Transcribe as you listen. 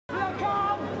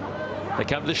They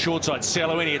come to the short side.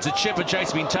 Celluini, it's a chip, and Chase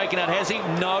has been taken out, has he?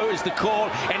 No, is the call.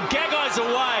 And Gagai's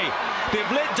away.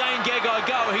 They've let Dane Gagai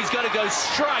go. He's going to go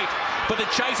straight. But the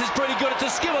chase is pretty good. It's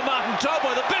a skipper, Martin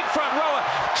Tobo. The big front rower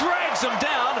drags him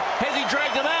down. Has he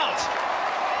dragged him out?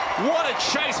 What a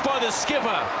chase by the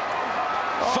skipper.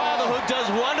 Fatherhood does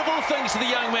wonderful things to the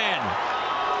young man.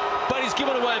 But he's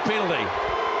given away a penalty.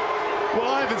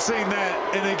 Well, I haven't seen that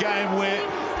in a game where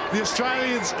the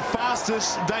Australians'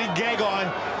 fastest, Dane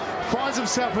Gagai, finds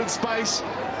himself in space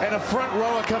and a front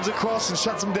rower comes across and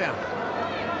shuts him down.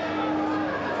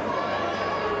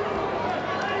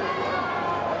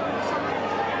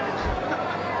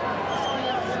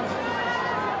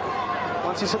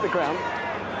 Once he's hit the ground,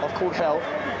 I've called hell.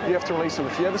 You have to release him.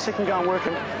 If you have a second go and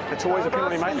working, it's always a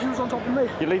penalty, mate. He was on top of me.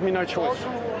 You leave me no choice.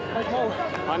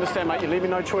 I understand, mate. You leave me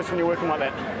no choice when you're working like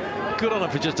that. Good on him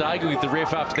for just arguing with the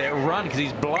ref after that run, because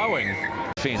he's blowing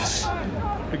fence.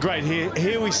 Great.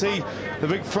 Here we see the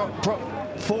big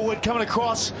forward coming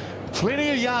across. Plenty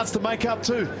of yards to make up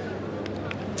too.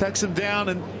 Takes him down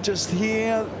and just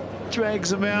here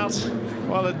drags him out.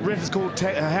 Well, the ref is called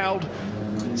held.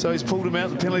 So he's pulled him out,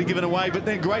 the penalty given away. But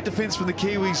then great defence from the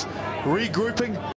Kiwis, regrouping.